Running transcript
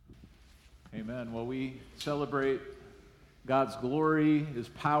Amen. Well, we celebrate God's glory, His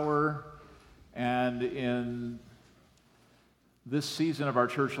power, and in this season of our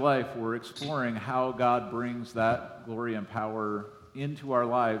church life, we're exploring how God brings that glory and power into our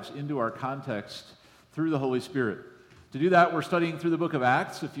lives, into our context, through the Holy Spirit. To do that, we're studying through the book of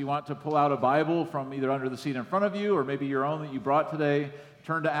Acts. If you want to pull out a Bible from either under the seat in front of you or maybe your own that you brought today,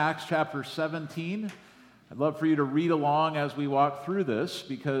 turn to Acts chapter 17. I'd love for you to read along as we walk through this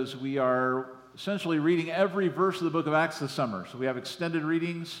because we are essentially reading every verse of the book of Acts this summer. So we have extended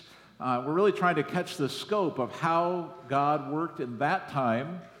readings. We're really trying to catch the scope of how God worked in that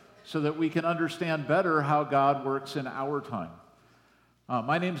time so that we can understand better how God works in our time.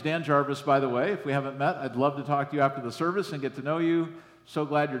 My name's Dan Jarvis, by the way. If we haven't met, I'd love to talk to you after the service and get to know you. So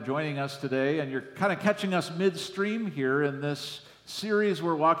glad you're joining us today, and you're kind of catching us midstream here in this series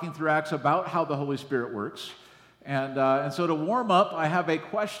we're walking through Acts about how the Holy Spirit works. And so to warm up, I have a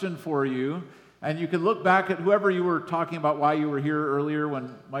question for you, and you can look back at whoever you were talking about why you were here earlier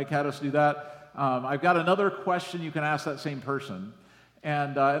when Mike had us do that. I've got another question you can ask that same person,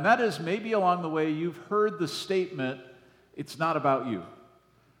 and that is maybe along the way you've heard the statement, "It's not about you."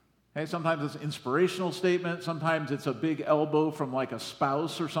 Okay, sometimes it's an inspirational statement, sometimes it's a big elbow from like a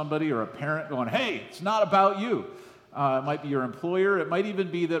spouse or somebody or a parent going, "Hey, it's not about you." It might be your employer. It might even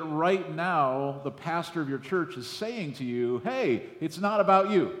be that right now the pastor of your church is saying to you, "Hey, it's not about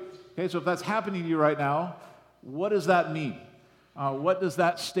you." Okay, so if that's happening to you right now, what does that mean? What does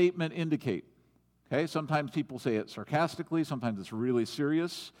that statement indicate? Okay, sometimes people say it sarcastically, sometimes it's really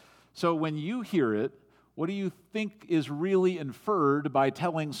serious. So when you hear it, what do you think is really inferred by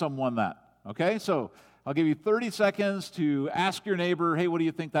telling someone that? Okay, so I'll give you 30 seconds to ask your neighbor, "Hey, what do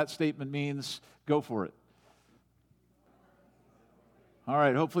you think that statement means?" Go for it. All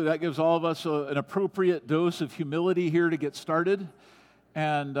right, hopefully that gives all of us an appropriate dose of humility here to get started.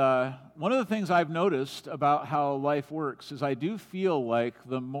 And one of the things I've noticed about how life works is I do feel like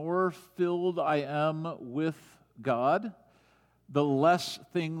the more filled I am with God, the less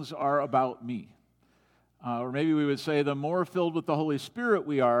things are about me. Or maybe we would say the more filled with the Holy Spirit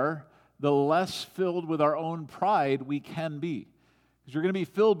we are, the less filled with our own pride we can be. Because you're going to be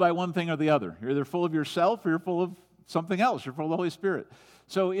filled by one thing or the other. You're either full of yourself or you're full of something else. You're full of the Holy Spirit.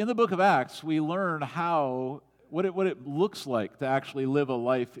 So in the book of Acts, we learn what it looks like to actually live a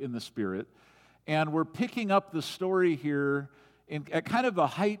life in the Spirit. And we're picking up the story here at kind of the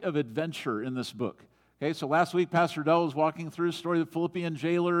height of adventure in this book. Okay, so last week, Pastor Dell was walking through the story of the Philippian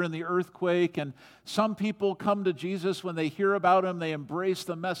jailer and the earthquake, and some people come to Jesus when they hear about him. They embrace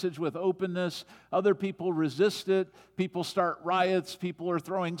the message with openness. Other people resist it. People start riots. People are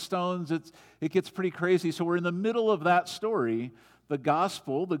throwing stones. It gets pretty crazy. So we're in the middle of that story. The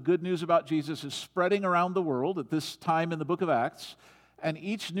gospel, the good news about Jesus, is spreading around the world at this time in the book of Acts, and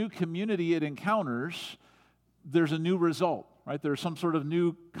each new community it encounters, there's a new result. Right, there's some sort of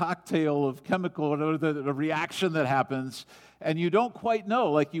new cocktail of chemical, the reaction that happens, and you don't quite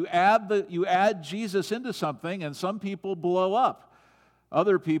know. Like you add Jesus into something, and some people blow up,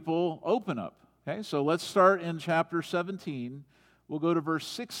 other people open up. Okay, so let's start in chapter 17. We'll go to verse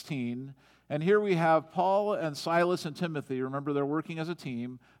 16, and here we have Paul and Silas and Timothy. Remember, they're working as a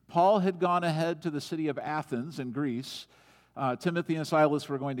team. Paul had gone ahead to the city of Athens in Greece. Timothy and Silas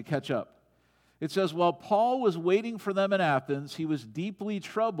were going to catch up. It says, while Paul was waiting for them in Athens, he was deeply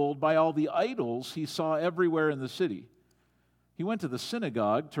troubled by all the idols he saw everywhere in the city. He went to the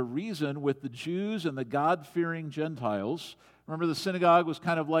synagogue to reason with the Jews and the God-fearing Gentiles. Remember, the synagogue was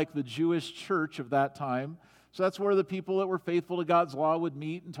kind of like the Jewish church of that time. So that's where the people that were faithful to God's law would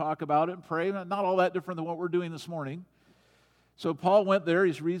meet and talk about it and pray. Not all that different than what we're doing this morning. So Paul went there.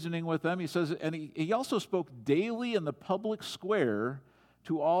 He's reasoning with them. He says, and he also spoke daily in the public square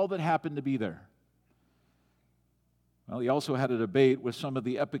to all that happened to be there. Well, he also had a debate with some of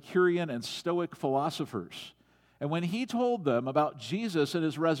the Epicurean and Stoic philosophers. And when he told them about Jesus and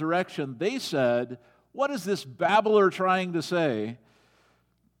his resurrection, they said, "What is this babbler trying to say?"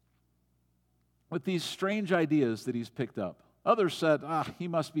 With these strange ideas that he's picked up. Others said, he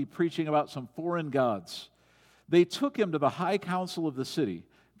must be preaching about some foreign gods. They took him to the high council of the city.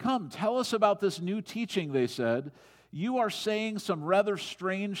 "Come, tell us about this new teaching," they said. "You are saying some rather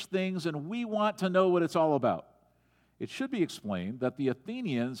strange things, and we want to know what it's all about." It should be explained that the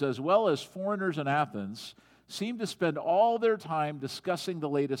Athenians, as well as foreigners in Athens, seemed to spend all their time discussing the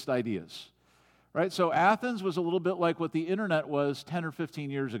latest ideas. Right? So Athens was a little bit like what the internet was 10 or 15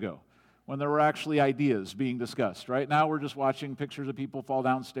 years ago, when there were actually ideas being discussed. Right now we're just watching pictures of people fall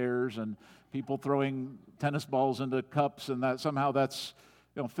downstairs and people throwing tennis balls into cups, and that somehow that's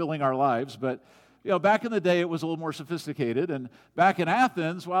filling our lives. But Back in the day, it was a little more sophisticated. And back in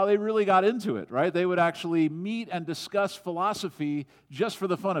Athens, they really got into it, right? They would actually meet and discuss philosophy just for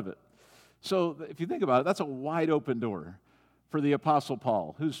the fun of it. So if you think about it, that's a wide open door for the Apostle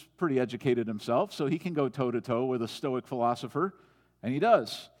Paul, who's pretty educated himself, so he can go toe-to-toe with a Stoic philosopher, and he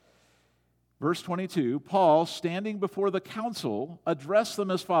does. Verse 22, Paul, standing before the council, addressed them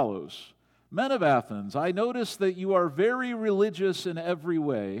as follows: Men of Athens, I notice that you are very religious in every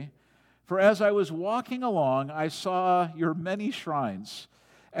way, for as I was walking along, I saw your many shrines,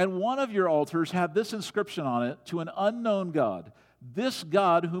 and one of your altars had this inscription on it, to an unknown God. This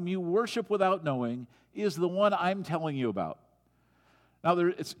God whom you worship without knowing is the one I'm telling you about. Now,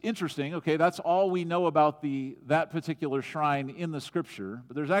 it's interesting, okay, that's all we know about that particular shrine in the Scripture,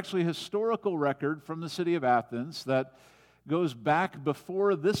 but there's actually a historical record from the city of Athens that goes back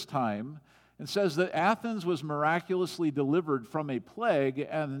before this time and says that Athens was miraculously delivered from a plague,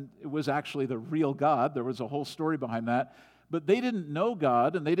 and it was actually the real God. There was a whole story behind that. But they didn't know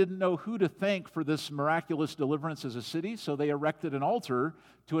God, and they didn't know who to thank for this miraculous deliverance as a city, so they erected an altar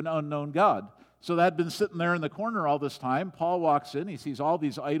to an unknown God. So that had been sitting there in the corner all this time. Paul walks in, he sees all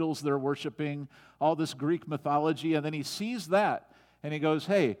these idols they're worshiping, all this Greek mythology, and then he sees that, and he goes,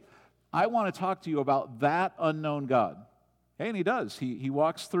 hey, I want to talk to you about that unknown God. Okay, and he does. He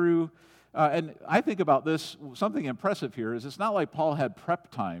walks through, and I think about this, something impressive here is it's not like Paul had prep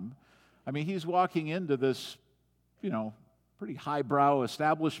time. I mean, he's walking into this, pretty highbrow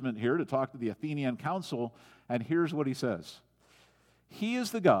establishment here to talk to the Athenian council, and here's what he says. He is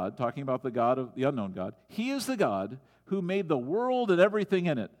the God, talking about the God of the unknown God, he is the God who made the world and everything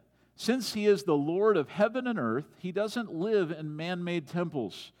in it. Since he is the Lord of heaven and earth, he doesn't live in man-made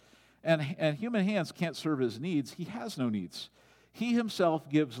temples, and human hands can't serve his needs. He has no needs. He himself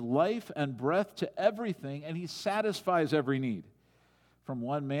gives life and breath to everything, and he satisfies every need. From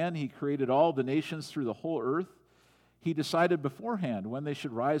one man, he created all the nations through the whole earth. He decided beforehand when they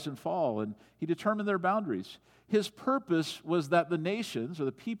should rise and fall, and he determined their boundaries. His purpose was that the nations, or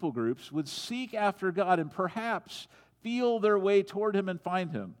the people groups, would seek after God and perhaps feel their way toward him and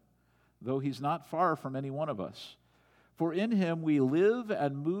find him, though he's not far from any one of us. For in him we live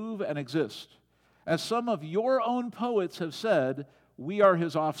and move and exist. As some of your own poets have said, we are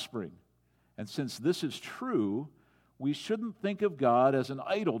his offspring. And since this is true, we shouldn't think of God as an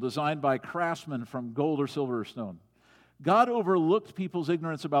idol designed by craftsmen from gold or silver or stone. God overlooked people's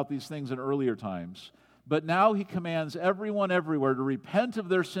ignorance about these things in earlier times, but now he commands everyone everywhere to repent of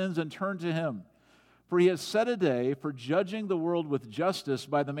their sins and turn to him. For he has set a day for judging the world with justice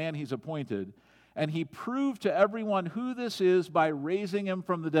by the man he's appointed, and he proved to everyone who this is by raising him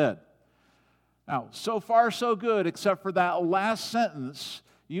from the dead. Now, so far so good, except for that last sentence.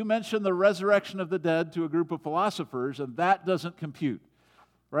 You mentioned the resurrection of the dead to a group of philosophers, and that doesn't compute.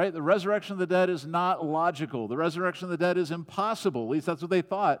 Right? The resurrection of the dead is not logical. The resurrection of the dead is impossible. At least that's what they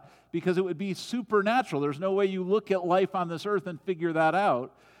thought, because it would be supernatural. There's no way you look at life on this earth and figure that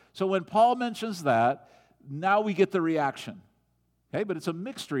out. So when Paul mentions that, now we get the reaction. Okay, but it's a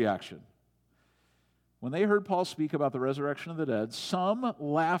mixed reaction. When they heard Paul speak about the resurrection of the dead, some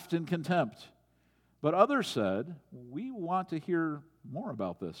laughed in contempt, but others said, we want to hear more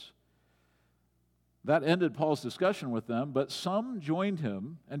about this. That ended Paul's discussion with them, but some joined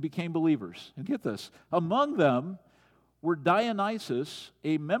him and became believers. And get this, among them were Dionysius,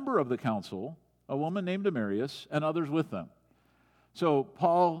 a member of the council, a woman named Damaris, and others with them. So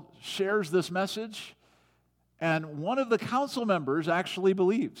Paul shares this message, and one of the council members actually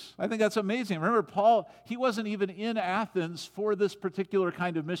believes. I think that's amazing. Remember, Paul, he wasn't even in Athens for this particular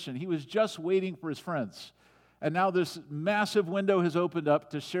kind of mission. He was just waiting for his friends. And now this massive window has opened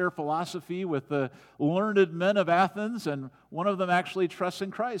up to share philosophy with the learned men of Athens, and one of them actually trusts in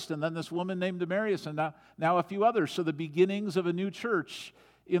Christ, and then this woman named Damaris, and now a few others. So the beginnings of a new church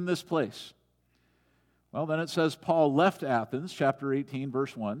in this place. Well, then it says Paul left Athens, chapter 18,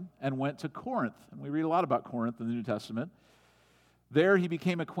 verse 1, and went to Corinth. And we read a lot about Corinth in the New Testament. There he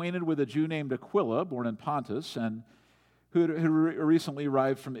became acquainted with a Jew named Aquila, born in Pontus, and who recently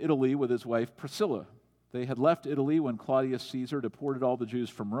arrived from Italy with his wife Priscilla. They had left Italy when Claudius Caesar deported all the Jews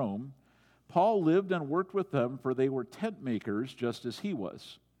from Rome. Paul lived and worked with them, for they were tent makers just as he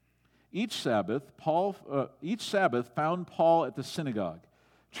was. Each Sabbath found Paul at the synagogue,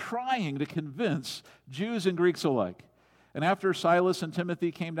 trying to convince Jews and Greeks alike. And after Silas and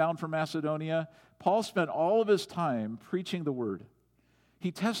Timothy came down from Macedonia, Paul spent all of his time preaching the word.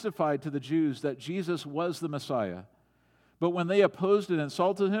 He testified to the Jews that Jesus was the Messiah. But when they opposed and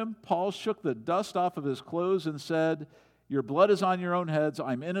insulted him, Paul shook the dust off of his clothes and said, your blood is on your own heads.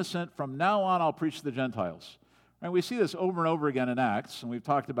 I'm innocent. From now on, I'll preach to the Gentiles. And we see this over and over again in Acts, and we've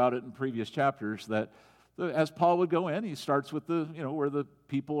talked about it in previous chapters, that as Paul would go in, he starts with where the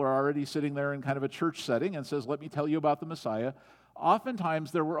people are already sitting there in kind of a church setting and says, let me tell you about the Messiah.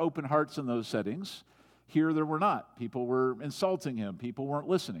 Oftentimes there were open hearts in those settings. Here there were not. People were insulting him. People weren't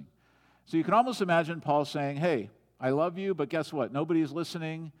listening. So you can almost imagine Paul saying, hey, I love you, but guess what? Nobody's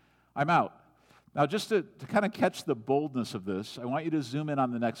listening. I'm out. Now, just to kind of catch the boldness of this, I want you to zoom in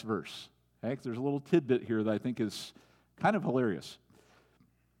on the next verse. Okay? There's a little tidbit here that I think is kind of hilarious.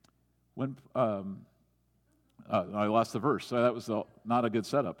 When I lost the verse, so that was not a good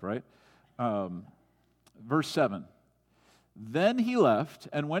setup, right? Verse 7. Then he left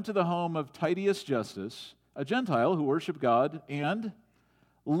and went to the home of Titius Justus, a Gentile who worshiped God and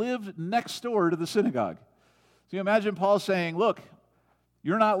lived next door to the synagogue. So you imagine Paul saying, look,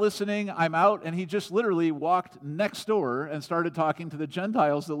 you're not listening, I'm out, and he just literally walked next door and started talking to the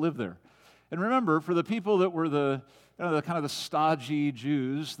Gentiles that live there. And remember, for the people that were the kind of the stodgy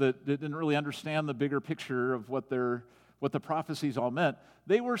Jews that didn't really understand the bigger picture of what the prophecies all meant,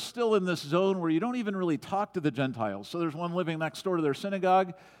 they were still in this zone where you don't even really talk to the Gentiles. So there's one living next door to their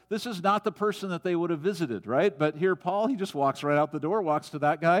synagogue. This is not the person that they would have visited, right? But here Paul, he just walks right out the door, walks to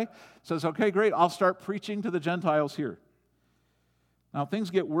that guy, says, okay, great, I'll start preaching to the Gentiles here. Now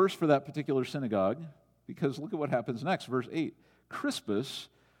things get worse for that particular synagogue because look at what happens next, verse 8. Crispus,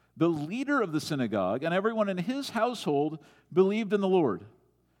 the leader of the synagogue, and everyone in his household believed in the Lord.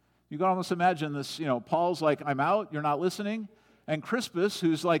 You can almost imagine this, Paul's like, I'm out, you're not listening. And Crispus,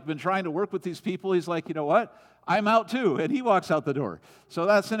 who's like been trying to work with these people, he's like, you know what? I'm out too. And he walks out the door. So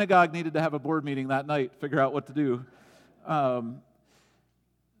that synagogue needed to have a board meeting that night, figure out what to do.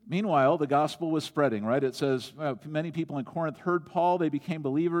 Meanwhile, the gospel was spreading, right? It says, many people in Corinth heard Paul, they became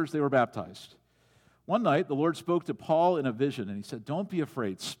believers, they were baptized. One night, the Lord spoke to Paul in a vision, and he said, don't be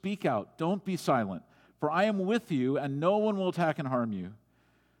afraid, speak out, don't be silent, for I am with you, and no one will attack and harm you.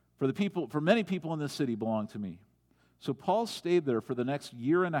 For many people in this city belong to me. So Paul stayed there for the next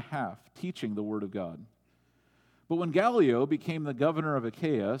year and a half, teaching the word of God. But when Gallio became the governor of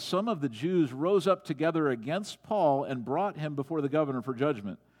Achaia, some of the Jews rose up together against Paul and brought him before the governor for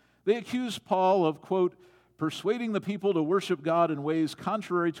judgment. They accused Paul of, quote, persuading the people to worship God in ways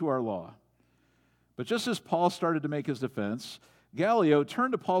contrary to our law. But just as Paul started to make his defense, Gallio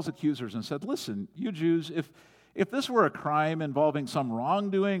turned to Paul's accusers and said, listen, you Jews, if this were a crime involving some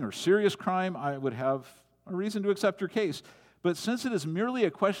wrongdoing or serious crime, I would have a reason to accept your case. But since it is merely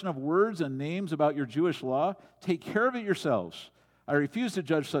a question of words and names about your Jewish law, take care of it yourselves. I refuse to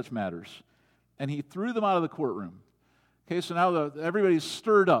judge such matters. And he threw them out of the courtroom. Okay, so now everybody's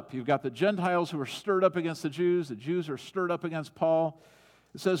stirred up. You've got the Gentiles who are stirred up against the Jews are stirred up against Paul.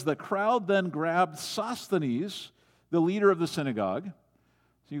 It says, the crowd then grabbed Sosthenes, the leader of the synagogue.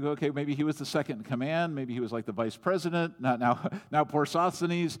 So you go, okay, maybe he was the second in command, maybe he was like the vice president. Now poor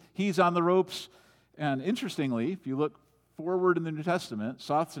Sosthenes, he's on the ropes. And interestingly, if you look forward in the New Testament,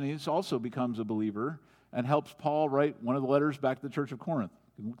 Sosthenes also becomes a believer and helps Paul write one of the letters back to the church of Corinth.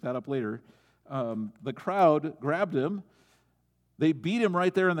 You can look that up later. The crowd grabbed him. They beat him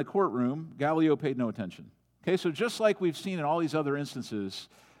right there in the courtroom. Gallio paid no attention. Okay, so just like we've seen in all these other instances,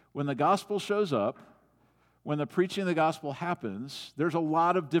 when the gospel shows up, when the preaching of the gospel happens, there's a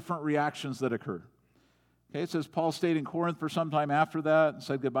lot of different reactions that occur. Okay, it says Paul stayed in Corinth for some time after that and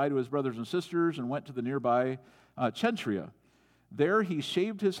said goodbye to his brothers and sisters and went to the nearby Cenchrea. There he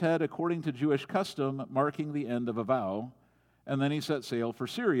shaved his head according to Jewish custom, marking the end of a vow, and then he set sail for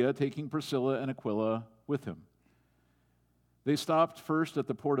Syria, taking Priscilla and Aquila with him. They stopped first at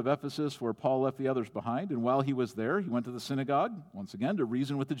the port of Ephesus, where Paul left the others behind, and while he was there, he went to the synagogue, once again, to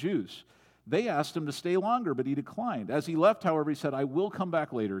reason with the Jews. They asked him to stay longer, but he declined. As he left, however, he said, I will come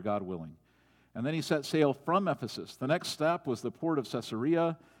back later, God willing. And then he set sail from Ephesus. The next stop was the port of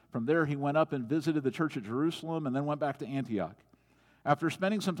Caesarea. From there, he went up and visited the church at Jerusalem, and then went back to Antioch. After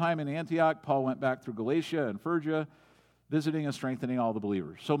spending some time in Antioch, Paul went back through Galatia and Phrygia, visiting and strengthening all the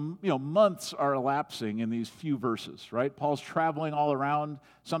believers. So, months are elapsing in these few verses, right? Paul's traveling all around.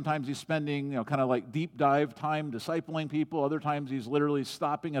 Sometimes he's spending, kind of like deep dive time discipling people. Other times he's literally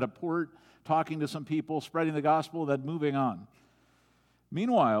stopping at a port, talking to some people, spreading the gospel, then moving on.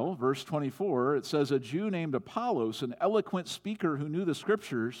 Meanwhile, verse 24, it says, a Jew named Apollos, an eloquent speaker who knew the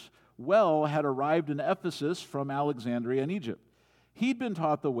scriptures well, had arrived in Ephesus from Alexandria in Egypt. He'd been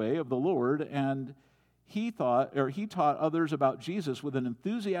taught the way of the Lord, and he taught others about Jesus with an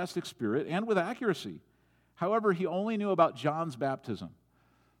enthusiastic spirit and with accuracy. However, he only knew about John's baptism.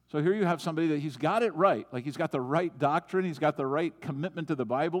 So here you have somebody that he's got it right, like he's got the right doctrine, he's got the right commitment to the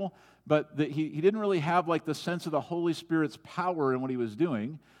Bible, but that he didn't really have like the sense of the Holy Spirit's power in what he was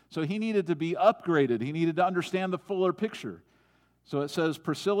doing, so he needed to be upgraded. He needed to understand the fuller picture. So it says,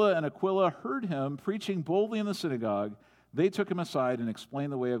 Priscilla and Aquila heard him preaching boldly in the synagogue. They took him aside and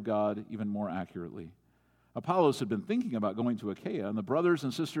explained the way of God even more accurately. Apollos had been thinking about going to Achaia, and the brothers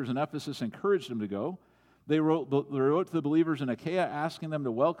and sisters in Ephesus encouraged him to go. They wrote to the believers in Achaia asking them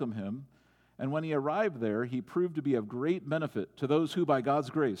to welcome him, and when he arrived there, he proved to be of great benefit to those who by God's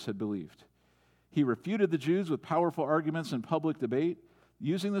grace had believed. He refuted the Jews with powerful arguments in public debate.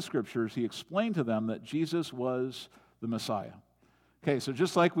 Using the scriptures, he explained to them that Jesus was the Messiah. Okay, so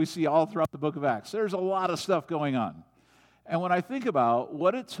just like we see all throughout the book of Acts, there's a lot of stuff going on. And when I think about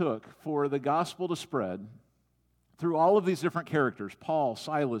what it took for the gospel to spread through all of these different characters, Paul,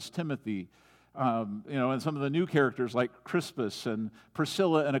 Silas, Timothy, and some of the new characters like Crispus and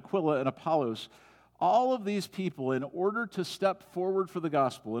Priscilla and Aquila and Apollos, all of these people, in order to step forward for the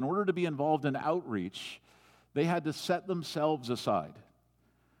gospel, in order to be involved in outreach, they had to set themselves aside.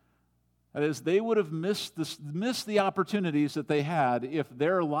 That is, they would have missed the opportunities that they had if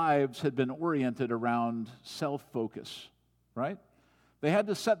their lives had been oriented around self-focus, right? They had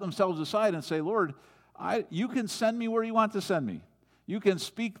to set themselves aside and say, Lord, you can send me where you want to send me. You can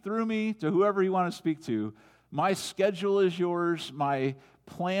speak through me to whoever you want to speak to. My schedule is yours. My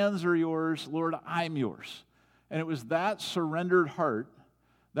plans are yours. Lord, I'm yours. And it was that surrendered heart,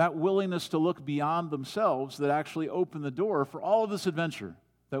 that willingness to look beyond themselves, that actually opened the door for all of this adventure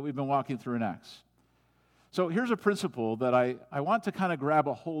that we've been walking through in Acts. So here's a principle that I want to kind of grab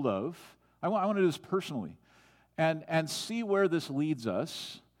a hold of. I want to do this personally and see where this leads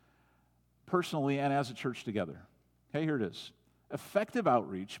us personally and as a church together. Okay, here it is. Effective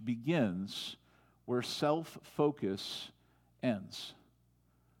outreach begins where self-focus ends.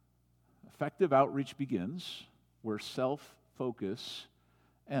 Effective outreach begins where self-focus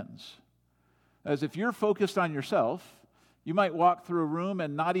ends. As if you're focused on yourself, you might walk through a room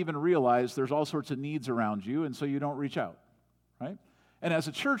and not even realize there's all sorts of needs around you, and so you don't reach out, right? And as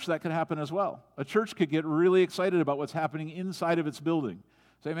a church, that could happen as well. A church could get really excited about what's happening inside of its building.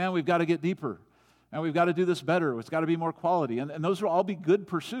 Say, man, we've got to get deeper, and we've got to do this better. It's got to be more quality, and those will all be good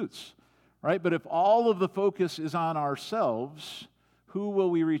pursuits, right? But if all of the focus is on ourselves, who will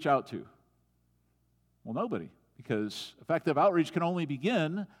we reach out to? Well, nobody, because effective outreach can only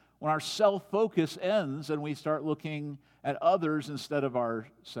begin when our self-focus ends and we start looking at others instead of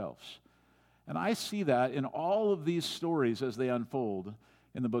ourselves. And I see that in all of these stories as they unfold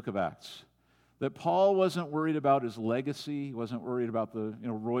in the book of Acts. That Paul wasn't worried about his legacy. He wasn't worried about the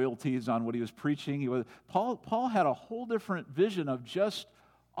royalties on what he was preaching. Paul had a whole different vision of just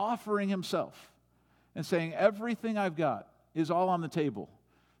offering himself and saying, everything I've got is all on the table.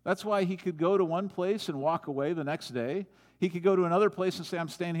 That's why he could go to one place and walk away the next day. He could go to another place and say, I'm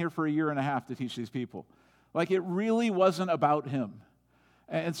staying here for a year and a half to teach these people. Like, it really wasn't about him.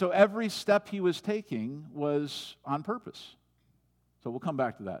 And so every step he was taking was on purpose. So we'll come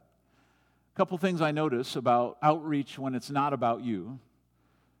back to that. A couple things I notice about outreach when it's not about you.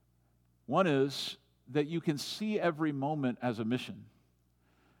 One is that you can see every moment as a mission.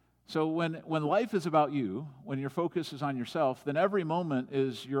 So when life is about you, when your focus is on yourself, then every moment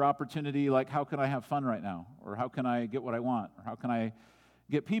is your opportunity, like, how can I have fun right now? Or how can I get what I want? Or how can I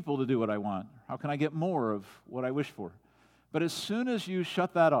get people to do what I want? How can I get more of what I wish for? But as soon as you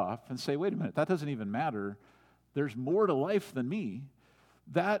shut that off and say, wait a minute, that doesn't even matter, there's more to life than me,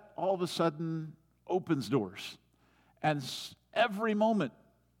 that all of a sudden opens doors. And every moment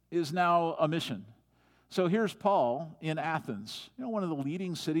is now a mission. So here's Paul in Athens, one of the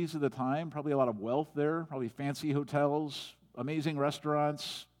leading cities of the time, probably a lot of wealth there, probably fancy hotels, amazing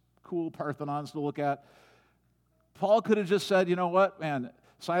restaurants, cool Parthenons to look at. Paul could have just said, you know what, man,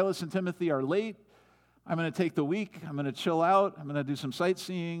 Silas and Timothy are late. I'm going to take the week. I'm going to chill out. I'm going to do some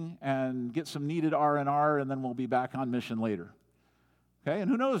sightseeing and get some needed R&R, and then we'll be back on mission later. Okay,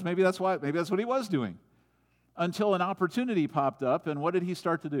 and who knows, maybe that's what he was doing. Until an opportunity popped up, and what did he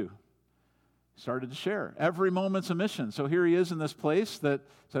start to do? He started to share. Every moment's a mission. So here he is in this place that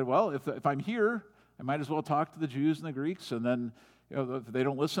said, well, if I'm here, I might as well talk to the Jews and the Greeks, and then if they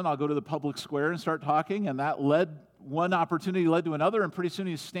don't listen, I'll go to the public square and start talking, and that one opportunity led to another, and pretty soon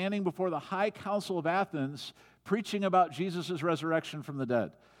he's standing before the high council of Athens preaching about Jesus' resurrection from the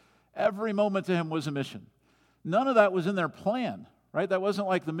dead. Every moment to him was a mission. None of that was in their plan, right? That wasn't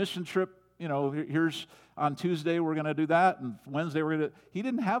like the mission trip, here's on Tuesday we're going to do that, and Wednesday we're going to... He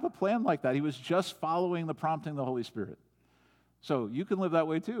didn't have a plan like that. He was just following the prompting of the Holy Spirit. So you can live that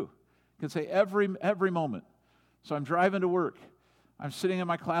way too. You can say every moment. So I'm driving to work. I'm sitting in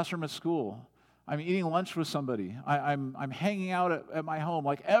my classroom at school. I'm eating lunch with somebody. I'm hanging out at my home.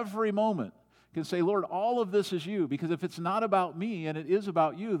 Like every moment can say, Lord, all of this is you. Because if it's not about me and it is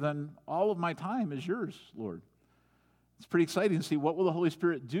about you, then all of my time is yours, Lord. It's pretty exciting to see what will the Holy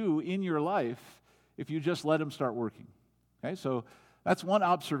Spirit do in your life if you just let him start working. Okay, so that's one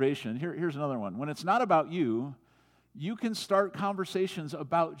observation. Here's another one. When it's not about you, you can start conversations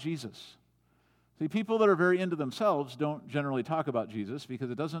about Jesus. See, people that are very into themselves don't generally talk about Jesus because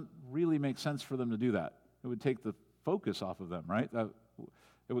it doesn't really make sense for them to do that. It would take the focus off of them, right?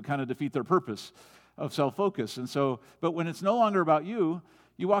 It would kind of defeat their purpose of self-focus. And so, but when it's no longer about you,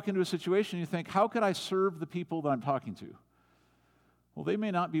 you walk into a situation and you think, how could I serve the people that I'm talking to? Well, they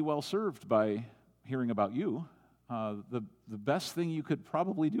may not be well served by hearing about you. The best thing you could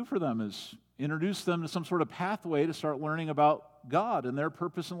probably do for them is introduce them to some sort of pathway to start learning about God and their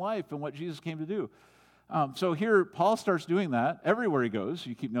purpose in life and what Jesus came to do. So here, Paul starts doing that everywhere he goes.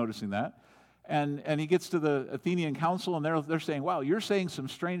 You keep noticing that. And he gets to the Athenian council, and they're saying, wow, you're saying some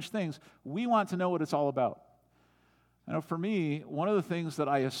strange things. We want to know what it's all about. I know for me, one of the things that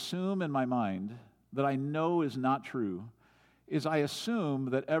I assume in my mind that I know is not true is I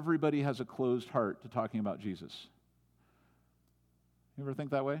assume that everybody has a closed heart to talking about Jesus. You ever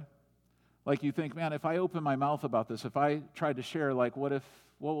think that way? Like you think, man, if I open my mouth about this, if I tried to share, like what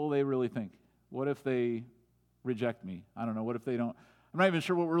will they really think? What if they reject me? I don't know. What if they don't? I'm not even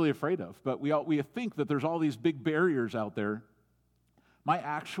sure what we're really afraid of, but we think that there's all these big barriers out there. My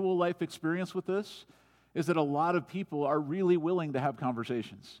actual life experience with this is that a lot of people are really willing to have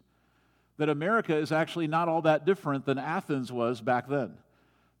conversations. That America is actually not all that different than Athens was back then.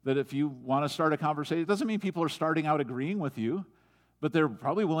 That if you want to start a conversation, it doesn't mean people are starting out agreeing with you, but they're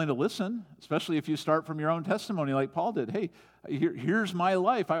probably willing to listen, especially if you start from your own testimony like Paul did. Hey, here's my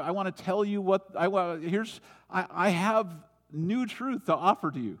life. I want to tell you what I have new truth to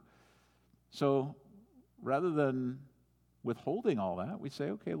offer to you. So rather than withholding all that, we say,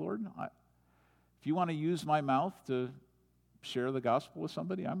 okay, Lord, if you want to use my mouth to share the gospel with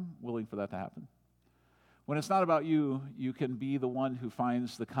somebody, I'm willing for that to happen. When it's not about you, you can be the one who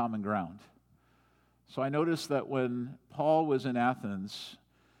finds the common ground. So I noticed that when Paul was in Athens,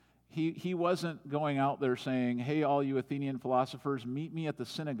 he wasn't going out there saying, hey, all you Athenian philosophers, meet me at the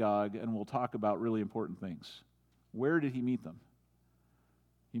synagogue and we'll talk about really important things. Where did he meet them?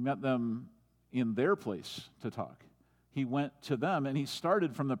 He met them in their place to talk. He went to them and he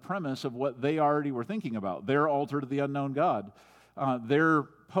started from the premise of what they already were thinking about, their altar to the unknown God, their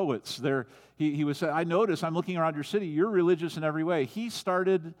poets. He was saying, I notice, I'm looking around your city, you're religious in every way. He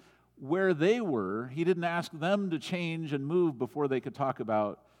started where they were. He didn't ask them to change and move before they could talk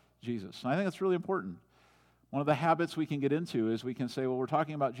about Jesus. And I think that's really important. One of the habits we can get into is we can say, well, we're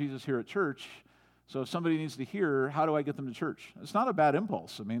talking about Jesus here at church, so if somebody needs to hear, how do I get them to church? It's not a bad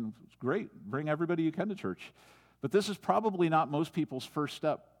impulse. I mean, it's great. Bring everybody you can to church. But this is probably not most people's first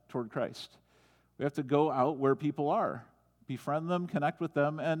step toward Christ. We have to go out where people are, befriend them, connect with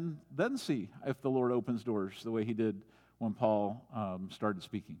them, and then see if the Lord opens doors the way he did when Paul started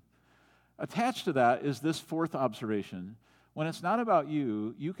speaking. Attached to that is this fourth observation. When it's not about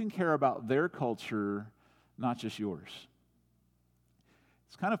you, you can care about their culture, not just yours.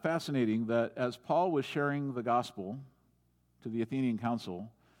 It's kind of fascinating that as Paul was sharing the gospel to the Athenian council,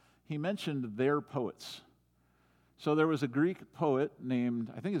 he mentioned their poets. So there was a Greek poet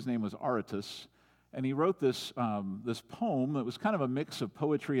named, I think his name was Aratus, and he wrote this poem that was kind of a mix of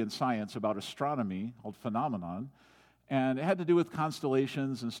poetry and science about astronomy called Phenomenon. And it had to do with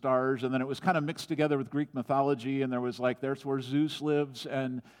constellations and stars, and then it was kind of mixed together with Greek mythology, and there was like, there's where Zeus lives.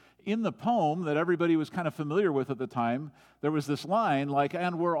 And in the poem that everybody was kind of familiar with at the time, there was this line like,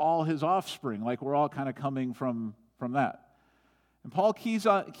 and we're all his offspring, like we're all kind of coming from that. And Paul keys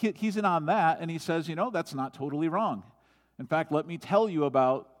in on that, and he says, that's not totally wrong. In fact, let me tell you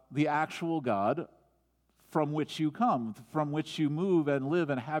about the actual God from which you come, from which you move and live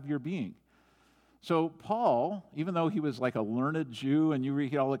and have your being. So Paul, even though he was like a learned Jew, and you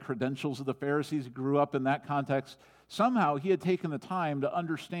read all the credentials of the Pharisees, grew up in that context, somehow he had taken the time to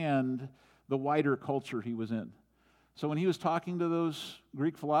understand the wider culture he was in. So when he was talking to those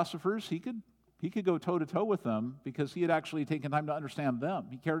Greek philosophers, he could go toe-to-toe with them because he had actually taken time to understand them.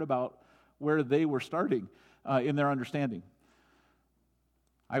 He cared about where they were starting in their understanding.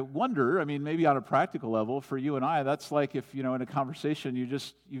 I wonder, maybe on a practical level for you and I, that's like if, in a conversation,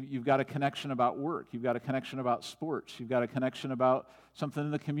 you've got a connection about work, you've got a connection about sports, you've got a connection about something in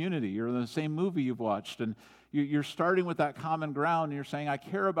the community, or the same movie you've watched, and you're starting with that common ground, and you're saying, I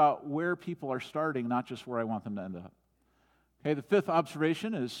care about where people are starting, not just where I want them to end up. Okay, the fifth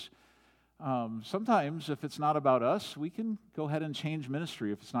observation is Sometimes, if it's not about us, we can go ahead and change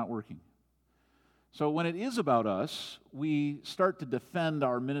ministry if it's not working. So when it is about us, we start to defend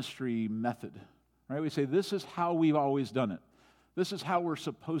our ministry method, right? We say, this is how we've always done it. This is how we're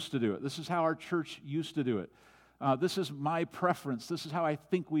supposed to do it. This is how our church used to do it. This is my preference. This is how I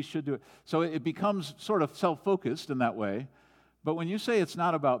think we should do it. So it becomes sort of self-focused in that way. But when you say it's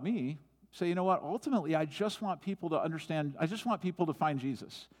not about me, say, you know what? Ultimately, I just want people to understand. I just want people to find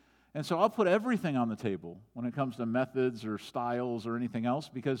Jesus. And so I'll put everything on the table when it comes to methods or styles or anything else,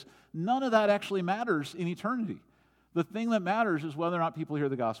 because none of that actually matters in eternity. The thing that matters is whether or not people hear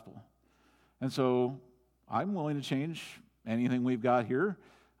the gospel. And so I'm willing to change anything we've got here.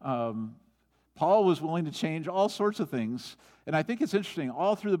 Paul was willing to change all sorts of things. And I think it's interesting,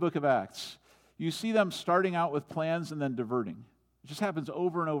 all through the book of Acts, you see them starting out with plans and then diverting. It just happens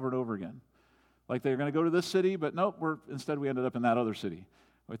over and over and over again. Like they're going to go to this city, but nope, instead we ended up in that other city.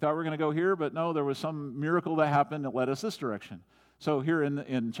 We thought we were going to go here, but no, there was some miracle that happened that led us this direction. So here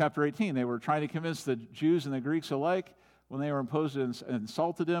in chapter 18, they were trying to convince the Jews and the Greeks alike. When they were imposed and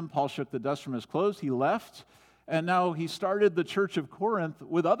insulted him, Paul shook the dust from his clothes. He left, and now he started the church of Corinth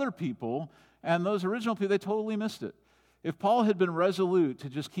with other people, and those original people, they totally missed it. If Paul had been resolute to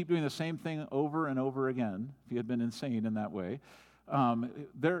just keep doing the same thing over and over again, if he had been insane in that way,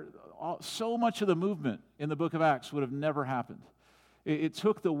 so much of the movement in the book of Acts would have never happened. It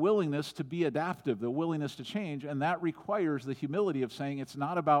took the willingness to be adaptive, the willingness to change, and that requires the humility of saying, it's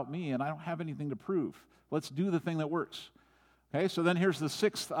not about me, and I don't have anything to prove. Let's do the thing that works. Okay, so then here's the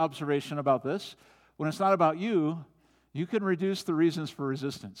sixth observation about this. When it's not about you, you can reduce the reasons for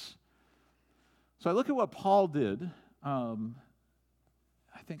resistance. So I look at what Paul did. I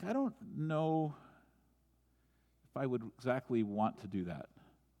think, I don't know if I would exactly want to do that.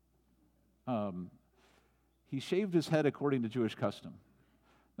 He shaved his head according to Jewish custom.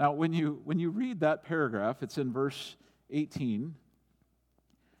 Now, when you read that paragraph, it's in verse 18,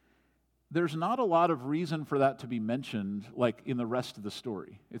 there's not a lot of reason for that to be mentioned like in the rest of the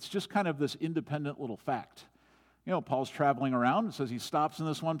story. It's just kind of this independent little fact. You know, Paul's traveling around. It says he stops in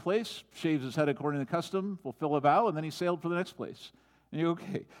this one place, shaves his head according to custom, fulfill a vow, and then he sailed for the next place. And you go,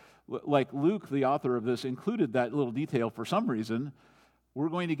 okay, like Luke, the author of this, included that little detail for some reason. We're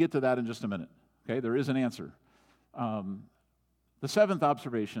going to get to that in just a minute. Okay, there is an answer. The seventh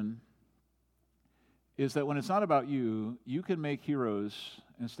observation is that when it's not about you, you can make heroes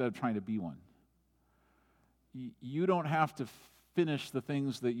instead of trying to be one. You don't have to finish the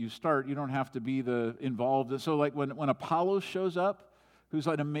things that you start. You don't have to be involved. So like when Apollos shows up, who's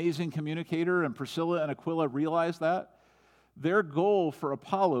an amazing communicator, and Priscilla and Aquila realize that, their goal for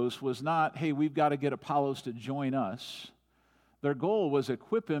Apollos was not, hey, we've got to get Apollos to join us. Their goal was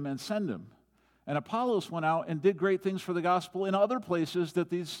equip him and send him. And Apollos went out and did great things for the gospel in other places that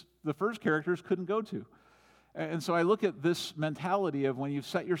the first characters couldn't go to. And so I look at this mentality of when you've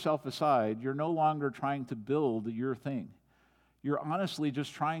set yourself aside, you're no longer trying to build your thing. You're honestly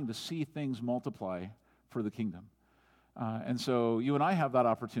just trying to see things multiply for the kingdom. And so you and I have that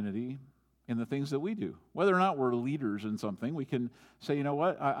opportunity in the things that we do. Whether or not we're leaders in something, we can say, you know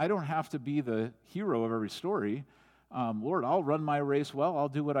what, I don't have to be the hero of every story. Lord, I'll run my race well, I'll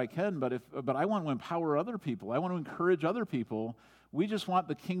do what I can, but I want to empower other people. I want to encourage other people. We just want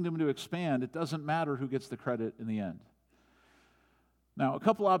the kingdom to expand. It doesn't matter who gets the credit in the end. Now, a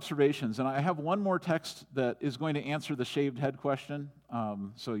couple observations, and I have one more text that is going to answer the shaved head question.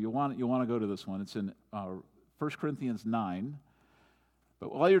 So you'll want to go to this one. It's in 1 Corinthians 9.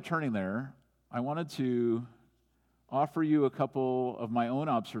 But while you're turning there, I wanted to offer you a couple of my own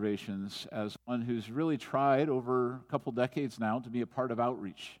observations as one who's really tried over a couple decades now to be a part of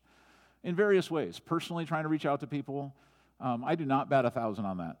outreach in various ways. Personally, trying to reach out to people. I do not bat 1,000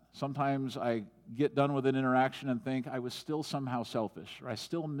 on that. Sometimes I get done with an interaction and think I was still somehow selfish, or I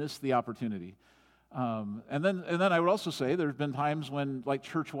still missed the opportunity. And then I would also say there's been times when, like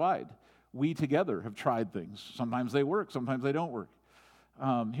church-wide, we together have tried things. Sometimes they work, sometimes they don't work.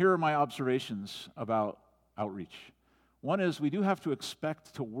 Here are my observations about outreach. One is we do have to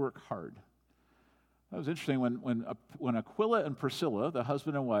expect to work hard. That was interesting when Aquila and Priscilla, the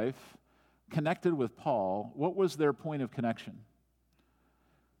husband and wife, connected with Paul. What was their point of connection?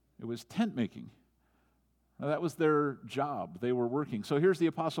 It was tent making. Now, that was their job. They were working. So here's the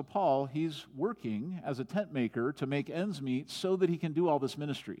Apostle Paul. He's working as a tent maker to make ends meet so that he can do all this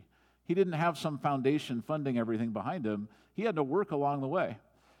ministry. He didn't have some foundation funding everything behind him. He had to work along the way.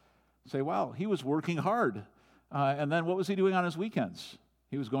 Say, wow, he was working hard. And then what was he doing on his weekends?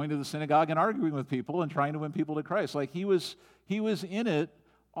 He was going to the synagogue and arguing with people and trying to win people to Christ. Like he was in it,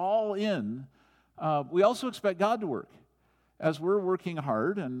 all in. We also expect God to work. as we're working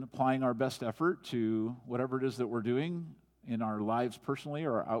hard and applying our best effort to whatever it is that we're doing in our lives personally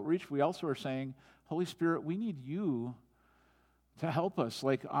or our outreach, we also are saying, Holy Spirit, we need you to help us.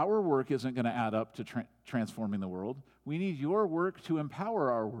 Like, our work isn't going to add up to transforming the world. We need your work to empower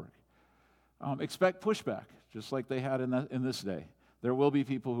our work. Expect pushback, just like they had in this day. There will be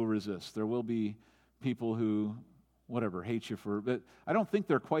people who resist. There will be people who, hate you for, but I don't think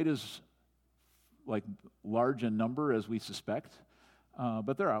they're quite as large in number as we suspect,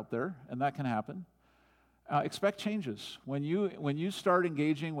 but they're out there, and that can happen. Expect changes. When you start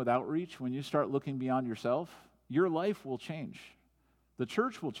engaging with outreach, when you start looking beyond yourself, your life will change. The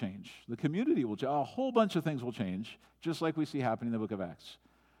church will change. The community will change. A whole bunch of things will change, just like we see happening in the book of Acts.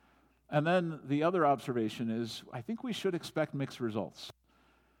 And then the other observation is, I think we should expect mixed results.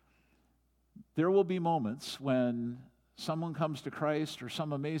 There will be moments when someone comes to Christ or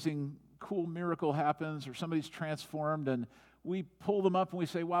some amazing, cool miracle happens or somebody's transformed and we pull them up and we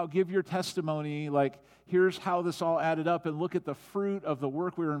say, wow, give your testimony, here's how this all added up and look at the fruit of the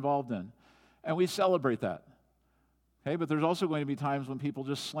work we were involved in. And we celebrate that. Okay, but there's also going to be times when people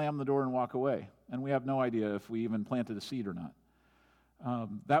just slam the door and walk away, and we have no idea if we even planted a seed or not.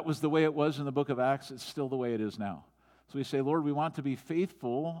 That was the way it was in the book of Acts. It's still the way it is now. So we say, Lord, we want to be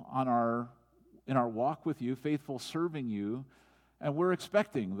faithful in our walk with you, faithful serving you, and we're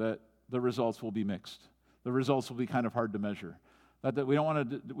expecting that the results will be mixed. The results will be kind of hard to measure. That we don't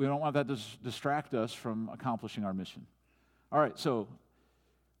want that to distract us from accomplishing our mission. All right, so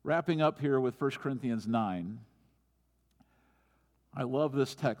wrapping up here with 1 Corinthians 9. I love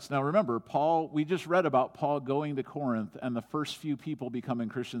this text. Now remember, we just read about Paul going to Corinth and the first few people becoming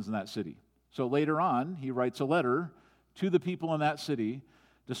Christians in that city. So later on, he writes a letter to the people in that city,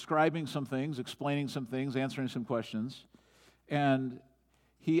 describing some things, explaining some things, answering some questions. And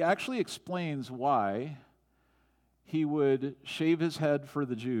he actually explains why he would shave his head for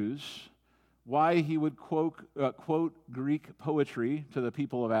the Jews, why he would quote Greek poetry to the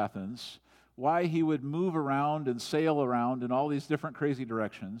people of Athens, why he would move around and sail around in all these different crazy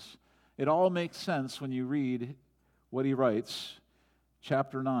directions. It all makes sense when you read what he writes,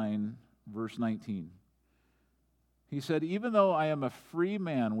 chapter 9, verse 19. He said, even though I am a free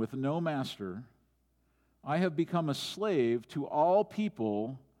man with no master, I have become a slave to all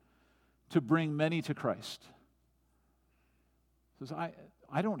people to bring many to Christ. He says,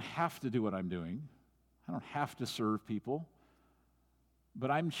 I don't have to do what I'm doing. I don't have to serve people. But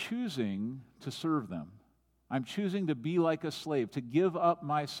I'm choosing to serve them. I'm choosing to be like a slave, to give up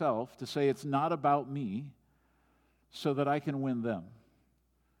myself, to say it's not about me, so that I can win them.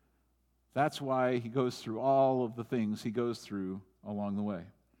 That's why he goes through all of the things he goes through along the way.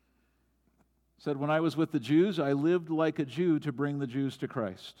 He said, when I was with the Jews, I lived like a Jew to bring the Jews to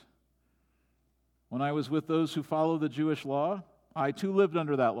Christ. When I was with those who follow the Jewish law, I too lived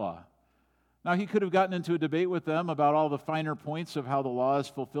under that law. Now, he could have gotten into a debate with them about all the finer points of how the law is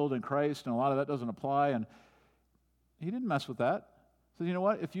fulfilled in Christ, and a lot of that doesn't apply, and he didn't mess with that. He said, you know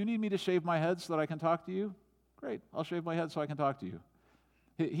what, if you need me to shave my head so that I can talk to you, great, I'll shave my head so I can talk to you.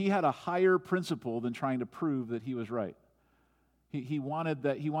 He had a higher principle than trying to prove that he was right. He wanted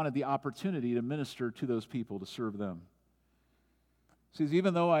the opportunity to minister to those people, to serve them. He says,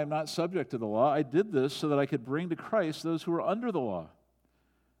 even though I am not subject to the law, I did this so that I could bring to Christ those who are under the law.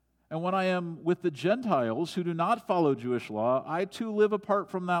 And when I am with the Gentiles who do not follow Jewish law, I too live apart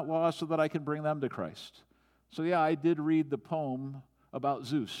from that law so that I can bring them to Christ. So yeah, I did read the poem about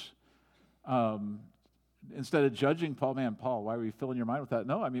Zeus. Instead of judging Paul, Paul, why were you filling your mind with that?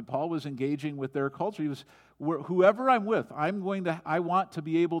 No, Paul was engaging with their culture. He was, whoever I'm with, I want to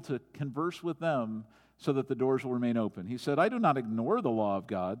be able to converse with them so that the doors will remain open. He said, I do not ignore the law of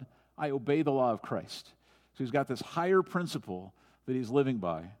God. I obey the law of Christ. So he's got this higher principle that he's living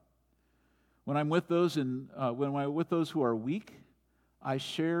by. When I'm with those who are weak, I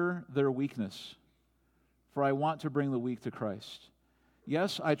share their weakness, for I want to bring the weak to Christ.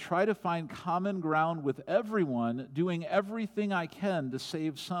 Yes, I try to find common ground with everyone, doing everything I can to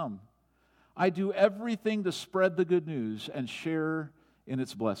save some. I do everything to spread the good news and share in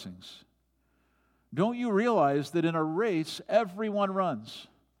its blessings. Don't you realize that in a race, everyone runs?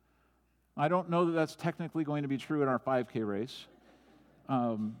 I don't know that that's technically going to be true in our 5K race.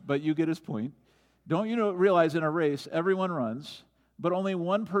 But you get his point. Don't you realize in a race, everyone runs, but only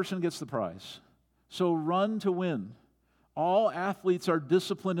one person gets the prize. So run to win. All athletes are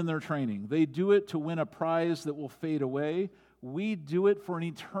disciplined in their training. They do it to win a prize that will fade away. We do it for an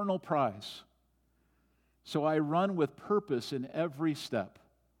eternal prize. So I run with purpose in every step.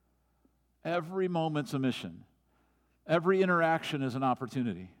 Every moment's a mission. Every interaction is an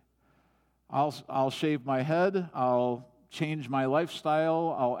opportunity. I'll shave my head. I'll change my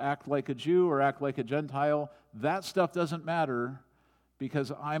lifestyle, I'll act like a Jew or act like a Gentile. That stuff doesn't matter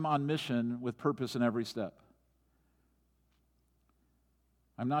because I'm on mission with purpose in every step.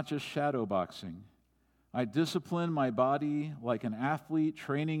 I'm not just shadow boxing. I discipline my body like an athlete,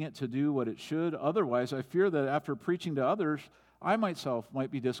 training it to do what it should. Otherwise, I fear that after preaching to others, I myself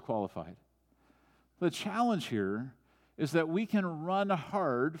might be disqualified. The challenge here is that we can run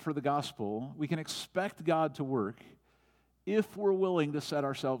hard for the gospel. We can expect God to work if we're willing to set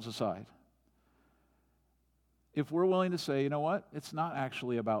ourselves aside. If we're willing to say, you know what, it's not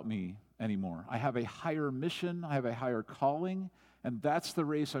actually about me anymore. I have a higher mission, I have a higher calling, and that's the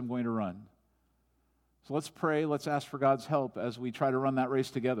race I'm going to run. So let's pray, let's ask for God's help as we try to run that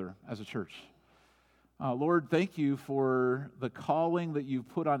race together as a church. Lord, thank you for the calling that you've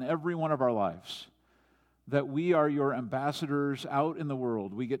put on every one of our lives, that we are your ambassadors out in the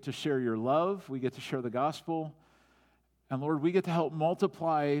world. We get to share your love, we get to share the gospel, and Lord, we get to help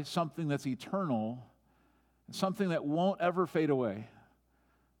multiply something that's eternal, something that won't ever fade away.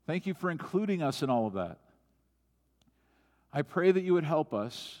 Thank you for including us in all of that. I pray that you would help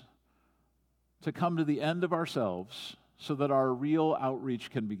us to come to the end of ourselves so that our real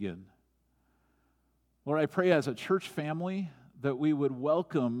outreach can begin. Lord, I pray as a church family that we would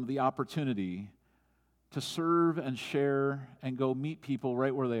welcome the opportunity to serve and share and go meet people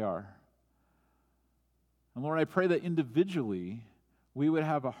right where they are. And Lord, I pray that individually we would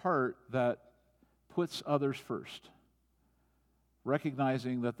have a heart that puts others first,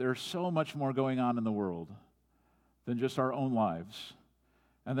 recognizing that there's so much more going on in the world than just our own lives,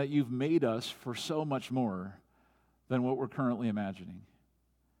 and that you've made us for so much more than what we're currently imagining.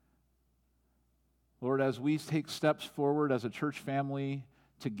 Lord, as we take steps forward as a church family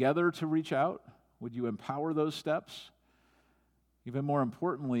together to reach out, would you empower those steps? Even more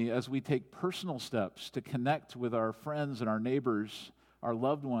importantly, as we take personal steps to connect with our friends and our neighbors, our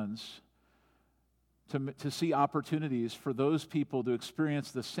loved ones, to see opportunities for those people to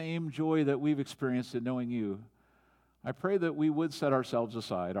experience the same joy that we've experienced in knowing you, I pray that we would set ourselves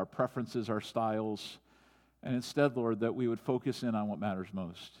aside, our preferences, our styles, and instead, Lord, that we would focus in on what matters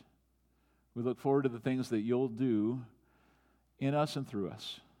most. We look forward to the things that you'll do in us and through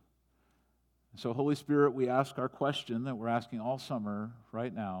us. So, Holy Spirit, we ask our question that we're asking all summer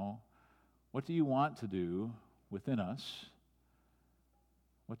right now. What do you want to do within us?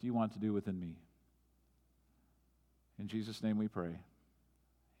 What do you want to do within me? In Jesus' name we pray.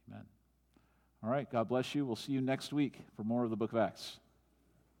 Amen. All right, God bless you. We'll see you next week for more of the Book of Acts.